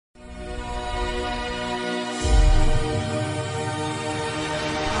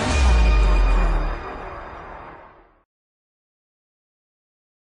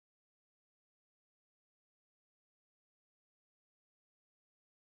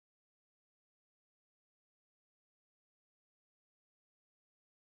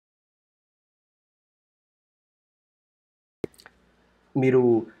మీరు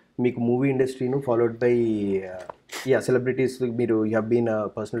మీకు movie ఇండస్ట్రీను followed by celebrities, మీరు you have been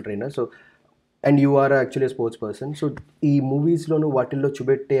personal trainer. So and you are actually sports person. So ఈ మూవీస్లోను వాటిల్లో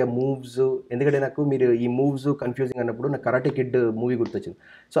చూపెట్టే moves, ఎందుకంటే నాకు మీరు ఈ మూవ్స్ కన్ఫ్యూజింగ్ అన్నప్పుడు నాకు కరాటే కిడ్ మూవీ గుర్తొచ్చింది.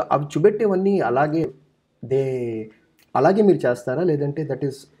 సో అవి చూపెట్టేవన్నీ దే అలాగే మీరు చేస్తారా, లేదంటే దట్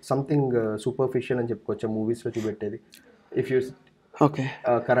ఈస్ సంథింగ్ సూపర్ఫిషియల్ అని చెప్పుకోవచ్చా మూవీస్లో చూపెట్టేది? ఇఫ్ యూ ఓకే,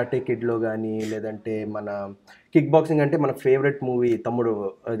 కరాటే కిడ్లో కానీ, లేదంటే మన కిక్ బాక్సింగ్ అంటే మన ఫేవరెట్ మూవీ తమ్ముడు,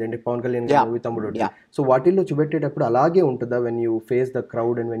 అదేంటి పవన్ కళ్యాణ్ మూవీ తమ్ముడు. సో వాటిల్లో చూపెట్టేటప్పుడు అలాగే ఉంటుందా when you face the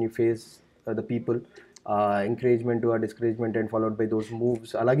crowd and when you face the people, encouragement ఆ discouragement and followed by those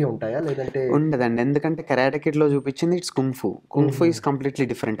moves అలాగే ఉంటాయా, లేదంటే? ఉండదండి, ఎందుకంటే కరాటే కిడ్ లో చూపించింది it's kung fu. Kung fu is completely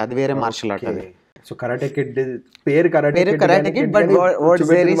different, అది వేరే మార్షల్ ఆర్ట్. అది సో కరాటే కిడ్ పేరు karate kid, but words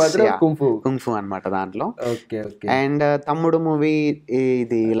there is kung fu అన్నమాట దాంట్లో. Okay okay. అండ్ తమ్ముడు మూవీ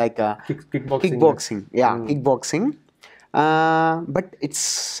ఇది like kick boxing, but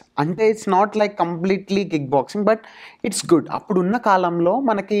it's not like completely kick boxing, but it's good. అప్పుడున్న కాలంలో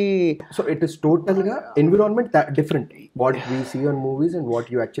మనకి సో ఇట్ ఇస్ టోటల్గా environment different what we see on movies and what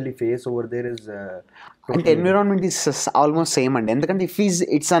you actually face over there is. అంటే environment is almost same అండి, ఎందుకంటే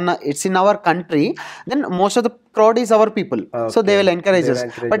it's in our country, then most of the crowd is our people, so they will encourage us.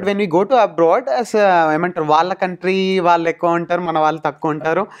 But when we go to abroad, as ఏమంటారు, వాళ్ళ country వాళ్ళు ఎక్కువ ఉంటారు, మన వాళ్ళు తక్కువ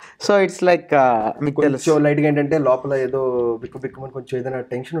ఉంటారు. సో ఇట్స్ లైక్ మీకు తెలుసు లైట్గా ఏంటంటే లోపల ఏదో బిక్కుమని కొంచెం ఏదైనా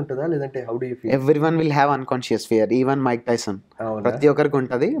టెన్షన్ ఉంటుందా, లేదంటే how do you feel? Everyone will have unconscious fear, even Mike Tyson, ప్రతి ఒక్కరికి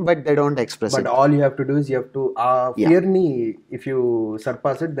ఉంటుంది, but they don't express it. But all you have to do is you have to ఆ ఫియర్ ని if you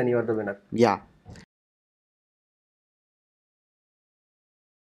surpass it then you are the winner. Yeah,